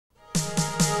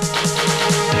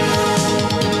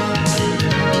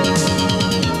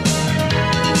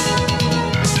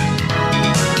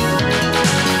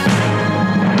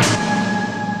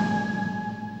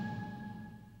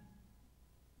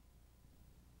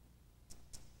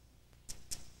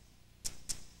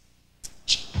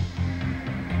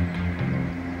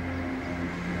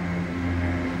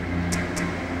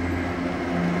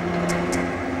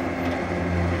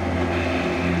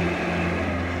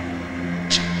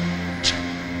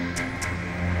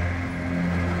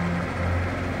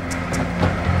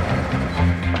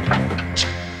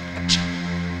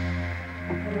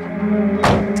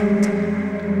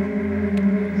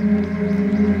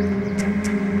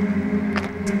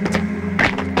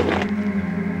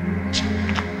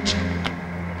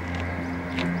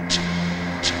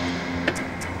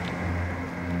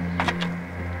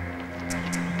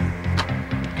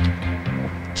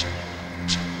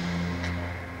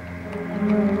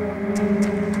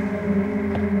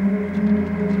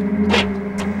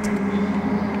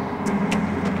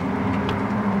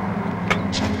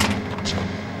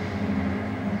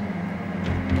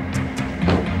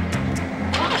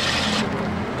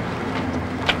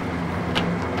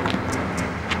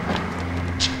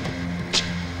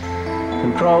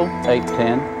Patrol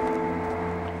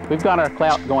 810. We've got our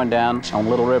clout going down on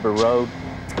Little River Road.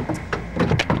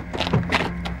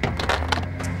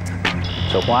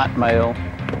 It's a white male,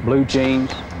 blue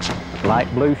jeans, light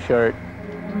blue shirt.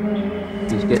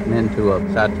 He's getting into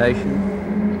a citation,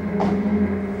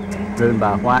 driven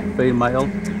by a white female.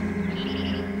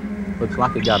 Looks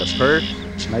like he got a purse,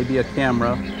 maybe a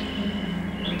camera.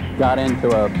 Got into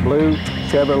a blue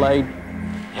Chevrolet,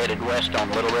 headed west on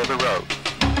Little River Road.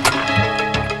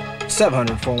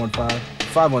 700-415.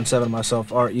 517 and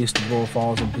myself are east of Bull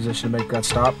Falls in position to make that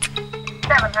stop.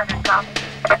 700 copy.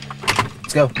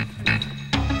 Let's go.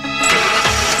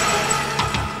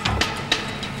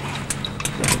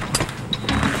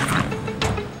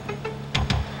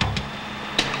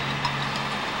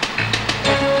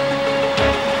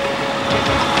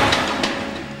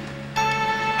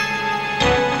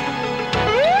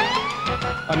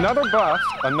 Another bust,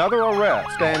 another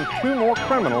arrest, and 2 more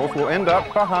criminals will end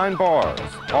up behind bars,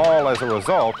 all as a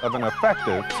result of an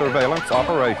effective surveillance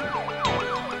operation.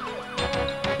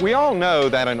 We all know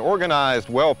that an organized,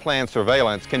 well-planned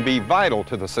surveillance can be vital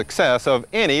to the success of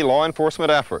any law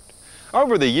enforcement effort.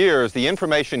 Over the years, the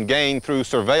information gained through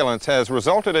surveillance has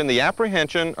resulted in the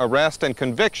apprehension, arrest, and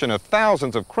conviction of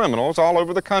thousands of criminals all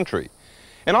over the country.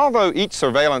 And although each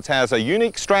surveillance has a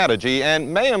unique strategy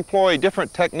and may employ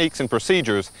different techniques and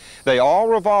procedures, they all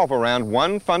revolve around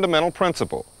one fundamental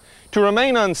principle: to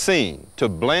remain unseen, to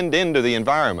blend into the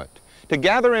environment, to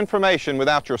gather information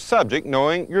without your subject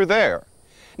knowing you're there.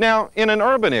 Now, in an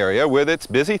urban area with its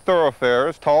busy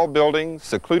thoroughfares, tall buildings,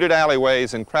 secluded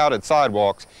alleyways, and crowded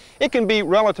sidewalks, it can be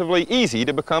relatively easy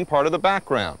to become part of the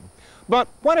background. But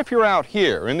what if you're out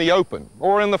here in the open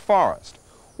or in the forest?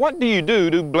 What do you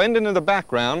do to blend into the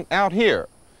background out here?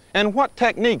 And what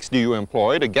techniques do you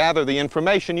employ to gather the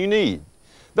information you need?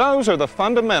 Those are the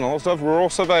fundamentals of rural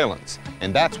surveillance,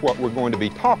 and that's what we're going to be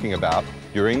talking about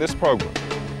during this program.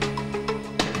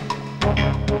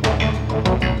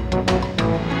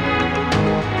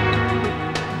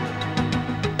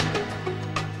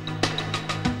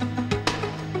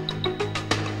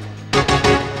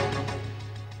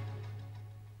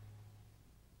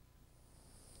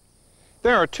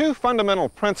 There are 2 fundamental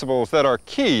principles that are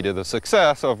key to the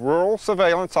success of rural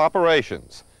surveillance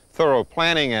operations: thorough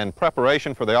planning and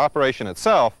preparation for the operation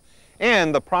itself,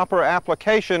 and the proper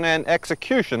application and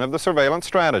execution of the surveillance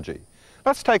strategy.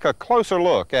 Let's take a closer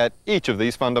look at each of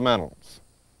these fundamentals.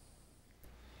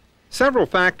 Several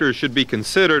factors should be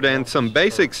considered, and some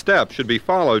basic steps should be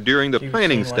followed during the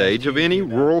planning stage of any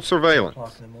rural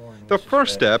surveillance. The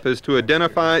first step is to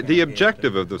identify the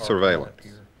objective of the surveillance.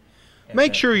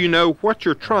 Make sure you know what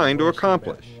you're trying to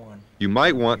accomplish. You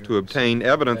might want to obtain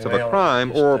evidence of a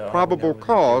crime or probable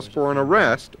cause for an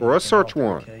arrest or a search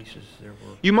warrant.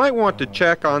 You might want to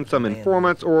check on some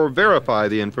informants or verify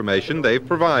the information they've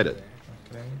provided.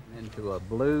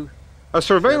 A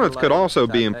surveillance could also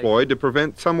be employed to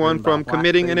prevent someone from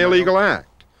committing an illegal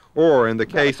act, or in the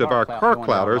case of our car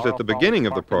clouters at the beginning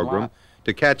of the program,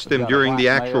 to catch them during the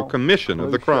actual commission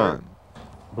of the crime.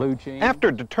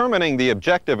 After determining the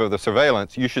objective of the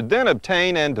surveillance, you should then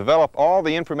obtain and develop all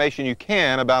the information you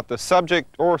can about the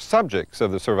subject or subjects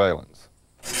of the surveillance.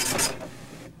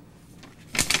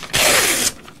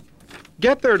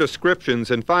 Get their descriptions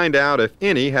and find out if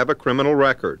any have a criminal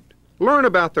record. Learn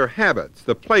about their habits,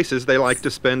 the places they like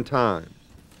to spend time.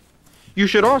 You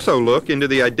should also look into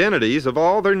the identities of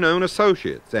all their known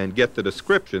associates and get the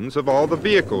descriptions of all the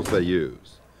vehicles they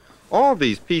use. All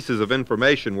these pieces of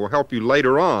information will help you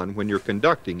later on when you're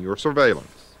conducting your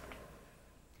surveillance.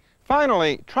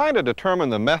 Finally, try to determine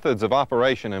the methods of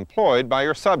operation employed by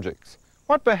your subjects.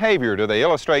 What behavior do they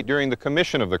illustrate during the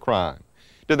commission of the crime?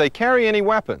 Do they carry any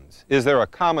weapons? Is there a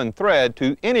common thread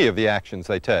to any of the actions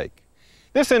they take?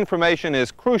 This information is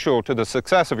crucial to the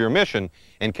success of your mission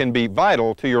and can be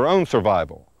vital to your own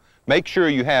survival. Make sure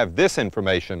you have this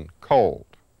information cold.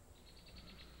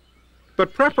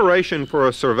 But preparation for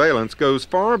a surveillance goes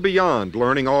far beyond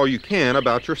learning all you can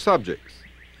about your subjects.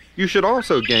 You should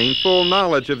also gain full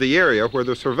knowledge of the area where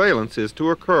the surveillance is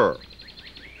to occur.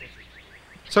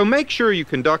 So make sure you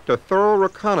conduct a thorough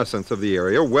reconnaissance of the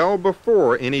area well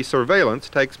before any surveillance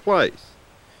takes place.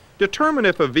 Determine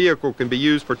if a vehicle can be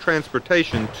used for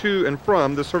transportation to and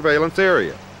from the surveillance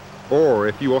area, or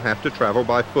if you will have to travel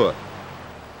by foot.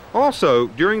 Also,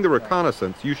 during the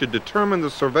reconnaissance, you should determine the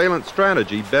surveillance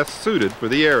strategy best suited for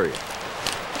the area.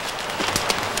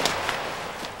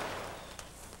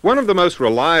 One of the most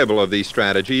reliable of these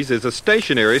strategies is a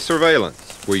stationary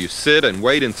surveillance, where you sit and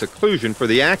wait in seclusion for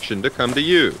the action to come to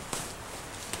you.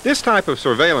 This type of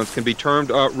surveillance can be termed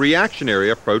a reactionary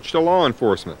approach to law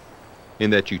enforcement. in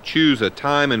that you choose a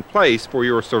time and place for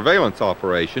your surveillance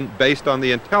operation based on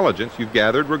the intelligence you've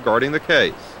gathered regarding the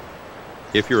case.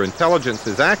 If your intelligence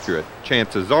is accurate,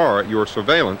 chances are your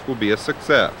surveillance will be a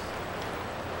success.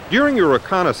 During your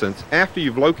reconnaissance, after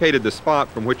you've located the spot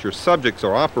from which your subjects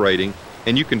are operating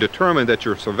and you can determine that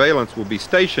your surveillance will be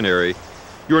stationary,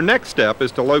 your next step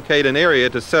is to locate an area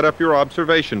to set up your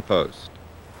observation post.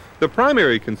 The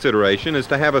primary consideration is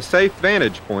to have a safe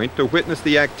vantage point to witness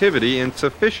the activity in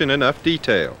sufficient enough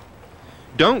detail.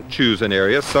 Don't choose an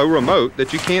area so remote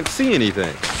that you can't see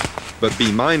anything, but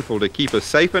be mindful to keep a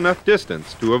safe enough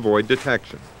distance to avoid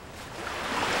detection.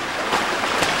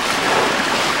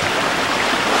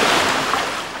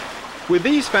 With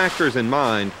these factors in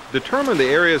mind, determine the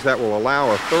areas that will allow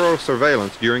a thorough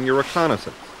surveillance during your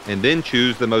reconnaissance, and then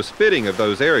choose the most fitting of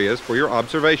those areas for your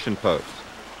observation post.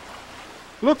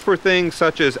 Look for things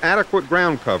such as adequate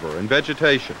ground cover and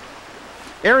vegetation.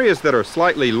 Areas that are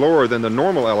slightly lower than the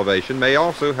normal elevation may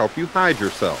also help you hide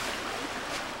yourself.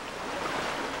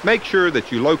 Make sure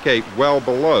that you locate well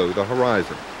below the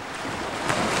horizon.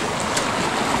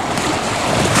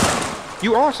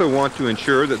 You also want to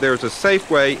ensure that there's a safe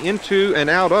way into and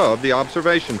out of the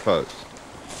observation post.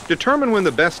 Determine when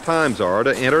the best times are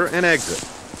to enter and exit.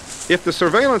 If the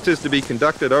surveillance is to be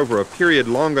conducted over a period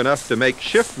long enough to make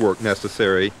shift work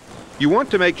necessary, you want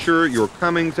to make sure your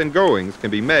comings and goings can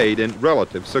be made in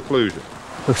relative seclusion.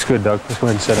 Looks good, Doug. Let's go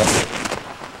ahead and set up.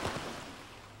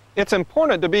 It's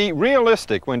important to be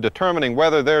realistic when determining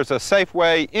whether there's a safe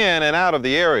way in and out of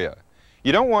the area.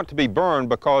 You don't want to be burned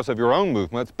because of your own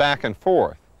movements back and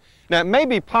forth. Now, it may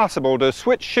be possible to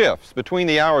switch shifts between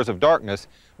the hours of darkness,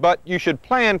 but you should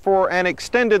plan for an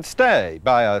extended stay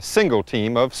by a single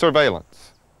team of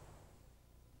surveillance.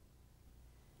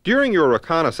 During your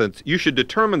reconnaissance, you should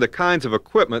determine the kinds of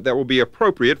equipment that will be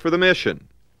appropriate for the mission.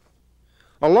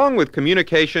 Along with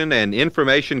communication and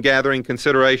information gathering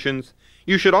considerations,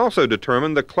 you should also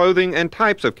determine the clothing and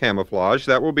types of camouflage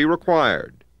that will be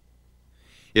required.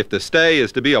 If the stay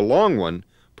is to be a long one,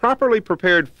 properly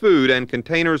prepared food and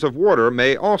containers of water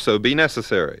may also be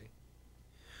necessary.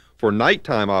 For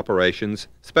nighttime operations,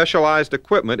 specialized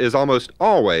equipment is almost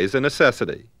always a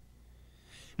necessity.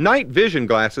 Night vision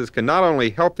glasses can not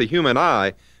only help the human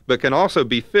eye, but can also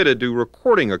be fitted to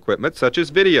recording equipment such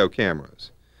as video cameras.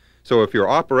 So if your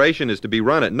operation is to be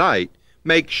run at night,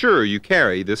 make sure you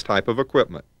carry this type of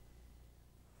equipment.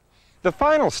 The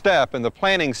final step in the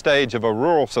planning stage of a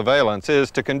rural surveillance is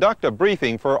to conduct a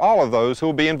briefing for all of those who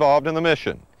will be involved in the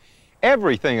mission.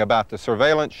 Everything about the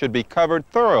surveillance should be covered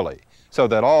thoroughly so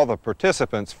that all the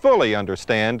participants fully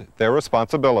understand their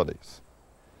responsibilities.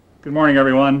 Good morning,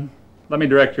 everyone. Let me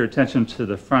direct your attention to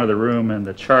the front of the room and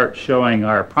the chart showing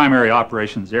our primary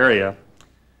operations area.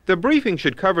 The briefing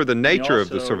should cover the nature of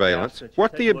the surveillance,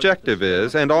 what the objective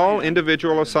is, and all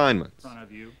individual assignments.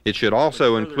 It should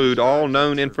also include all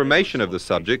known information of the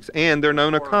subjects and their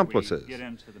known accomplices,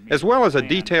 as well as a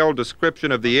detailed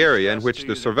description of the area in which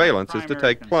the surveillance is to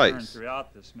take place.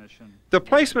 The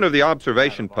placement of the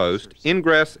observation post,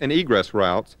 ingress and egress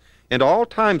routes, and all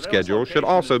time schedules should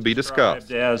also be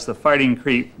discussed. As the Fighting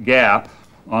Creek Gap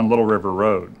on Little River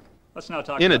Road.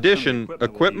 In addition,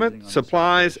 equipment,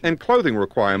 supplies, and clothing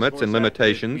requirements and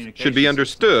limitations should be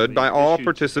understood by all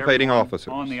participating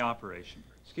officers.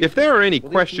 If there are any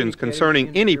questions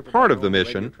concerning any part of the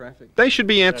mission, they should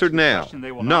be answered now,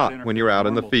 not when you're out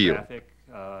in the field.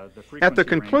 At the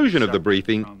conclusion of the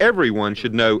briefing, everyone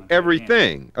should know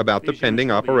everything about the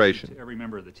pending operation.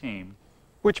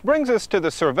 Which brings us to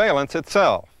the surveillance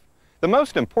itself. The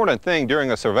most important thing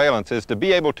during a surveillance is to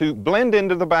be able to blend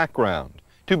into the background,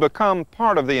 to become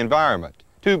part of the environment,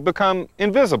 to become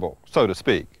invisible, so to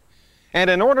speak. And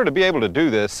in order to be able to do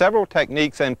this, several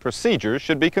techniques and procedures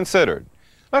should be considered.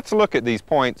 Let's look at these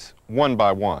points one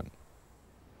by one.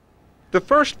 The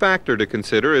first factor to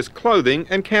consider is clothing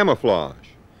and camouflage.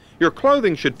 Your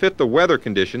clothing should fit the weather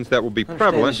conditions that will be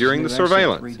prevalent during the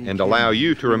surveillance and allow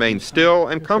you to remain still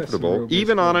and comfortable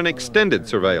even on an extended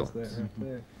surveillance.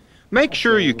 Make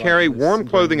sure you carry warm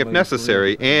clothing if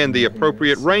necessary and the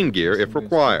appropriate rain gear if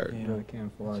required.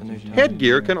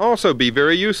 Headgear can also be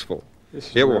very useful.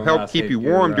 It will help keep you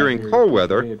warm during cold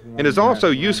weather and is also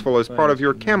useful as part of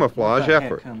your camouflage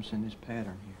effort.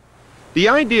 The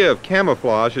idea of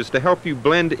camouflage is to help you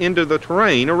blend into the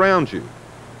terrain around you.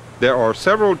 There are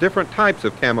several different types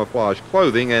of camouflage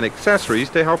clothing and accessories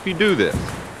to help you do this,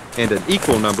 and an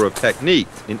equal number of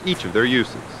techniques in each of their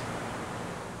uses.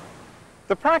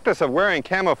 The practice of wearing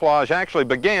camouflage actually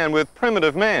began with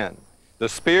primitive man. The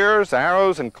spears,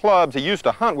 arrows, and clubs he used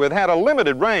to hunt with had a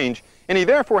limited range, and he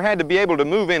therefore had to be able to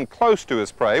move in close to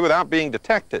his prey without being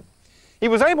detected. He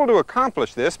was able to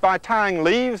accomplish this by tying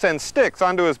leaves and sticks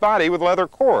onto his body with leather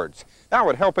cords. That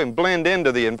would help him blend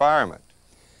into the environment.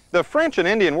 The French and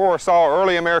Indian War saw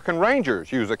early American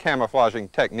Rangers use a camouflaging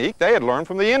technique they had learned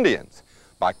from the Indians.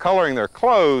 By coloring their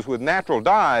clothes with natural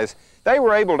dyes, they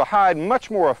were able to hide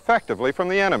much more effectively from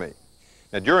the enemy.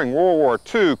 Now, during World War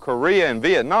II, Korea and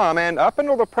Vietnam, and up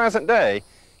until the present day,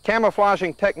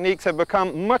 camouflaging techniques have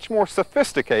become much more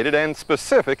sophisticated and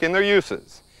specific in their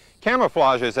uses.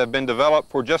 Camouflages have been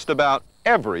developed for just about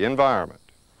every environment.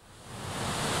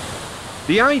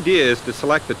 The idea is to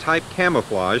select the type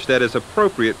camouflage that is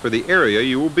appropriate for the area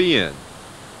you will be in.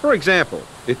 For example,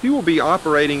 if you will be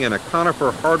operating in a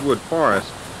conifer hardwood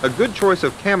forest, a good choice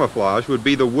of camouflage would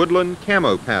be the woodland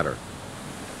camo pattern.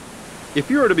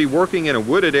 If you are to be working in a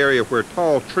wooded area where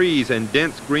tall trees and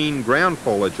dense green ground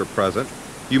foliage are present,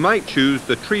 you might choose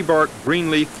the tree bark green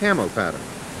leaf camo pattern.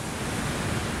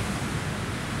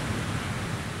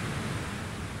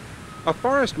 A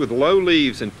forest with low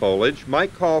leaves and foliage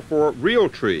might call for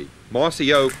realtree,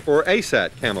 mossy oak, or ASAT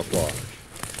camouflage.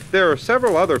 There are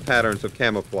several other patterns of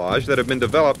camouflage that have been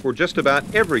developed for just about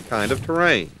every kind of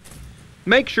terrain.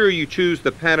 Make sure you choose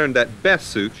the pattern that best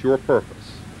suits your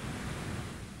purpose.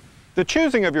 The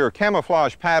choosing of your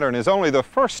camouflage pattern is only the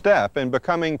first step in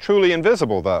becoming truly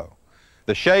invisible, though.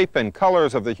 The shape and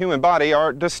colors of the human body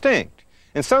are distinct,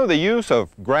 and so the use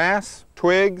of grass,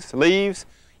 twigs, leaves,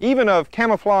 even of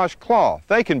camouflage cloth,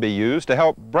 they can be used to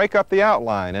help break up the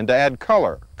outline and to add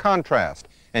color, contrast,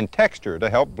 and texture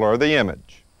to help blur the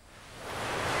image.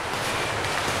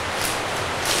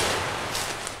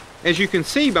 As you can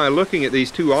see by looking at these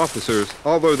two officers,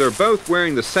 although they're both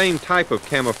wearing the same type of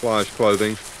camouflage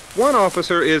clothing, one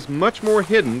officer is much more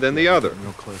hidden than the other.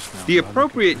 The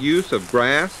appropriate use of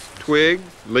grass, twigs,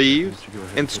 leaves,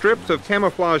 and strips of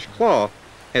camouflage cloth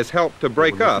has helped to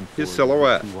break up his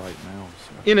silhouette.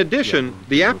 In addition,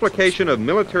 the application of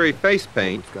military face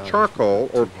paint,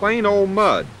 charcoal, or plain old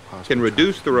mud can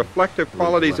reduce the reflective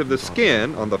qualities of the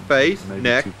skin on the face,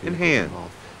 neck, and hands.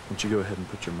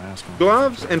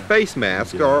 Gloves and face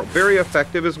masks are very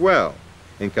effective as well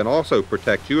and can also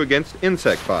protect you against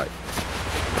insect bites.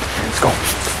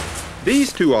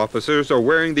 These two officers are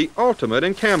wearing the ultimate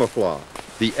in camouflage,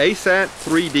 the ASAT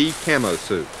 3D camo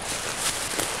suit.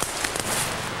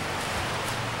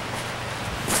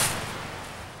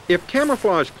 If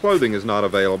camouflage clothing is not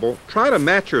available, try to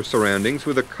match your surroundings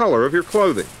with the color of your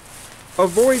clothing.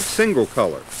 Avoid single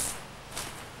colors.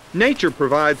 Nature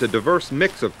provides a diverse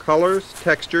mix of colors,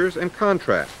 textures, and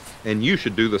contrasts, and you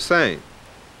should do the same.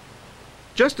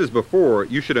 Just as before,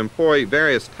 you should employ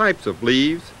various types of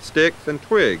leaves, sticks, and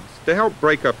twigs to help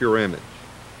break up your image.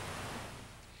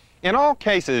 In all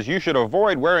cases, you should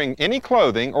avoid wearing any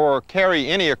clothing or carry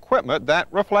any equipment that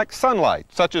reflects sunlight,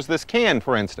 such as this can,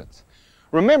 for instance.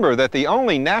 Remember that the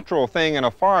only natural thing in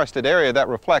a forested area that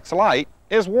reflects light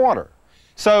is water.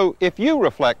 So if you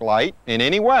reflect light in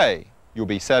any way, you'll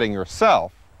be setting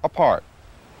yourself apart.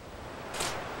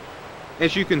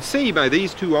 As you can see by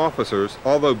these two officers,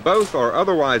 although both are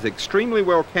otherwise extremely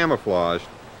well camouflaged,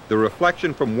 the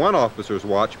reflection from one officer's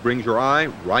watch brings your eye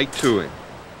right to him.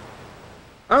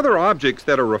 Other objects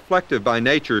that are reflective by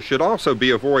nature should also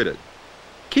be avoided.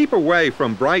 Keep away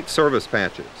from bright service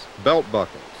patches, belt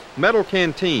buckles, metal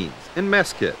canteens, and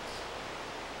mess kits.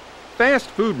 Fast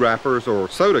food wrappers or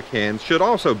soda cans should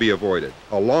also be avoided,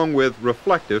 along with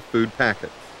reflective food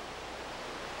packets.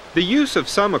 The use of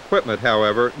some equipment,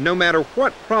 however, no matter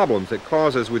what problems it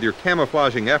causes with your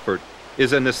camouflaging effort,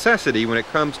 is a necessity when it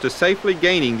comes to safely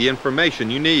gaining the information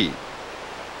you need.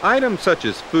 Items such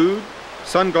as food,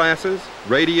 sunglasses,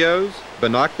 radios,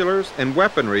 binoculars, and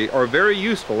weaponry are very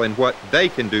useful in what they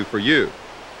can do for you.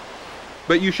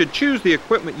 But you should choose the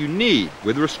equipment you need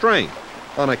with restraint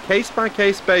on a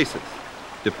case-by-case basis,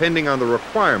 depending on the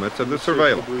requirements of the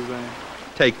surveillance.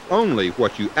 Take only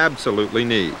what you absolutely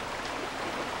need.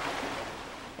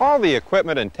 All the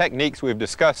equipment and techniques we've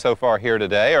discussed so far here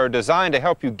today are designed to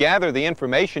help you gather the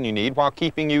information you need while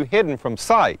keeping you hidden from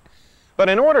sight. But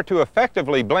in order to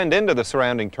effectively blend into the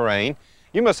surrounding terrain,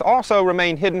 you must also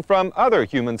remain hidden from other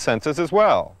human senses as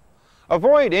well.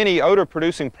 Avoid any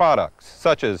odor-producing products,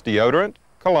 such as deodorant,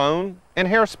 cologne, and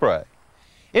hairspray.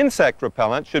 Insect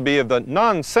repellent should be of the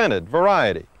non-scented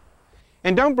variety.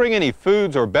 And don't bring any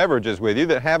foods or beverages with you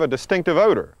that have a distinctive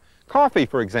odor. Coffee,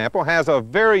 for example, has a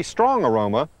very strong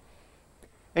aroma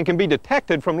and can be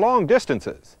detected from long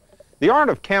distances. The art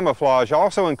of camouflage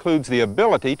also includes the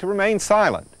ability to remain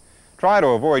silent. Try to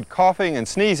avoid coughing and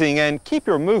sneezing and keep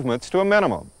your movements to a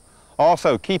minimum.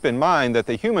 Also, keep in mind that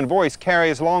the human voice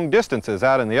carries long distances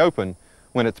out in the open.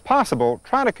 When it's possible,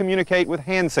 try to communicate with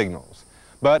hand signals.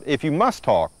 but if you must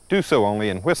talk, do so only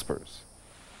in whispers.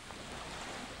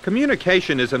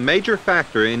 Communication is a major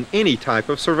factor in any type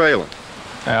of surveillance.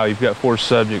 Al, you've got 4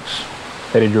 subjects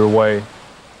headed your way.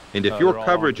 And if your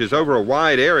coverage is over a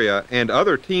wide area and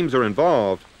other teams are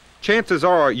involved, chances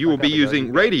are you will be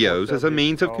using radios as a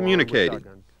means of communicating.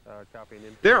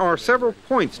 There are several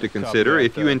points to consider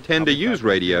if you intend to use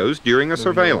radios during a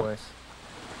surveillance.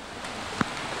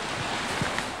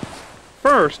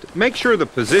 First, make sure the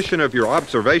position of your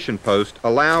observation post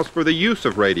allows for the use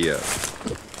of radio.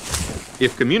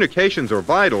 If communications are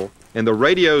vital and the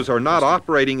radios are not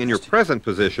operating in your present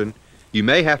position, you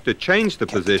may have to change the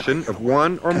position of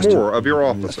one or more of your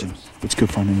officers. Let's go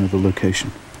find another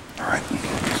location. All right.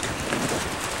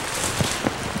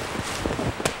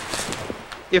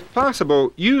 If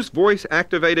possible, use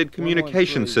voice-activated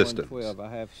communication systems.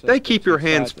 They keep your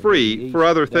hands free for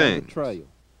other things.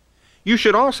 You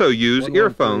should also use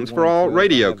earphones for all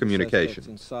radio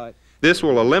communication. This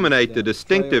will eliminate the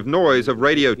distinctive noise of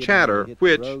radio chatter,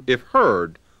 which, if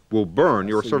heard, will burn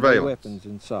your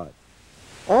surveillance.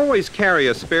 Always carry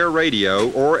a spare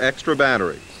radio or extra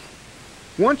batteries.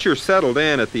 Once you're settled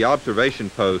in at the observation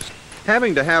post,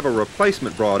 having to have a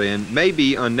replacement brought in may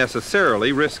be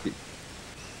unnecessarily risky.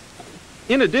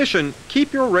 In addition,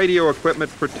 keep your radio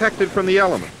equipment protected from the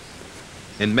elements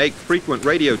and make frequent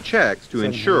radio checks to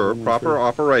ensure proper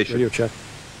operation. Radio check.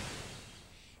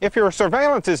 If your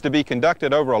surveillance is to be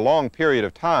conducted over a long period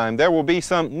of time, there will be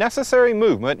some necessary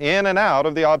movement in and out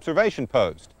of the observation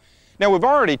post. Now, we've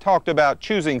already talked about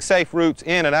choosing safe routes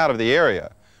in and out of the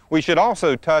area. We should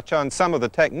also touch on some of the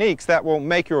techniques that will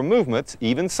make your movements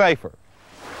even safer.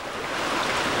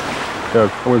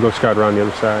 Doug, I'm going to go scout around the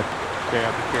other side. Okay,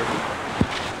 I'll be careful.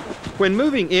 When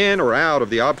moving in or out of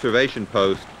the observation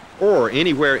post, or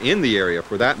anywhere in the area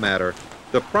for that matter,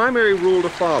 the primary rule to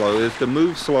follow is to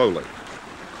move slowly.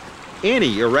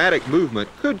 Any erratic movement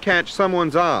could catch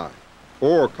someone's eye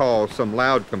or cause some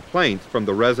loud complaints from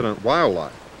the resident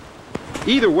wildlife.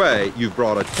 Either way, you've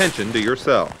brought attention to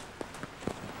yourself.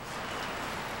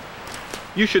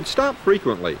 You should stop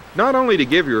frequently, not only to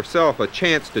give yourself a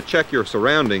chance to check your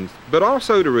surroundings, but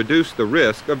also to reduce the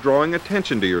risk of drawing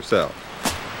attention to yourself.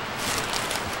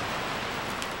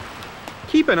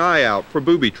 Keep an eye out for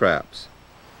booby traps,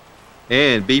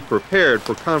 and be prepared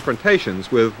for confrontations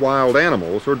with wild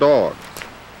animals or dogs.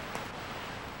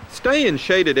 Stay in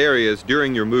shaded areas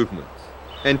during your movements,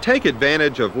 and take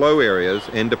advantage of low areas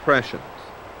and depressions.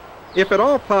 If at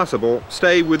all possible,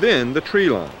 stay within the tree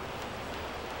line.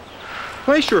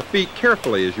 Place your feet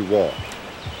carefully as you walk,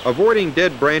 avoiding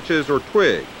dead branches or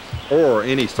twigs, or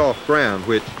any soft ground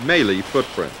which may leave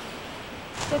footprints.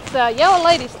 It's a yellow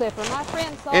lady slipper. My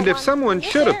friend saw And if one someone in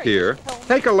this should area. appear, She told me.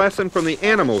 take a lesson from the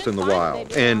animals in the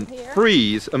wild and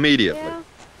freeze immediately. Yeah.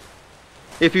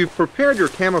 If you've prepared your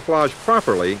camouflage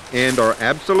properly and are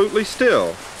absolutely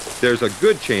still, there's a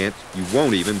good chance you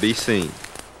won't even be seen.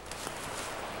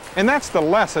 And that's the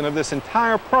lesson of this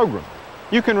entire program.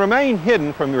 You can remain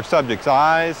hidden from your subject's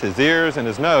eyes, his ears, and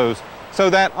his nose, so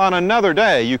that on another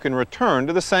day you can return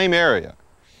to the same area.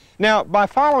 Now, by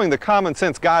following the common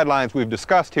sense guidelines we've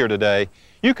discussed here today,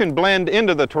 you can blend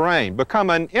into the terrain,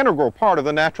 become an integral part of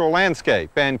the natural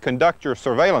landscape, and conduct your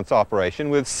surveillance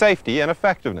operation with safety and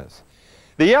effectiveness.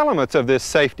 The elements of this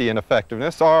safety and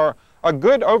effectiveness are a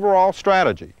good overall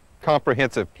strategy,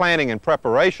 comprehensive planning and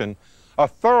preparation, a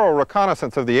thorough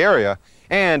reconnaissance of the area,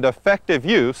 and effective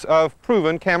use of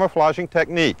proven camouflaging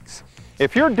techniques.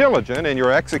 If you're diligent in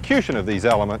your execution of these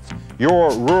elements,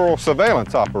 your rural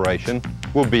surveillance operation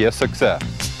will be a success.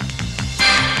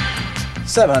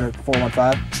 700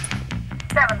 415.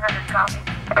 700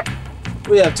 copy.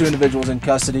 We have 2 individuals in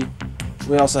custody.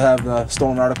 We also have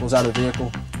stolen articles out of the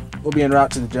vehicle. We'll be en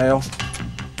route to the jail.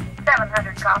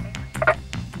 700 copy.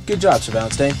 Good job,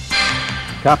 surveillance team.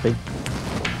 Copy.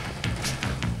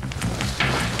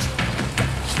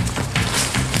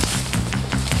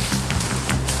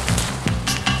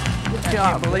 Good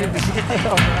job, believe me.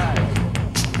 All right.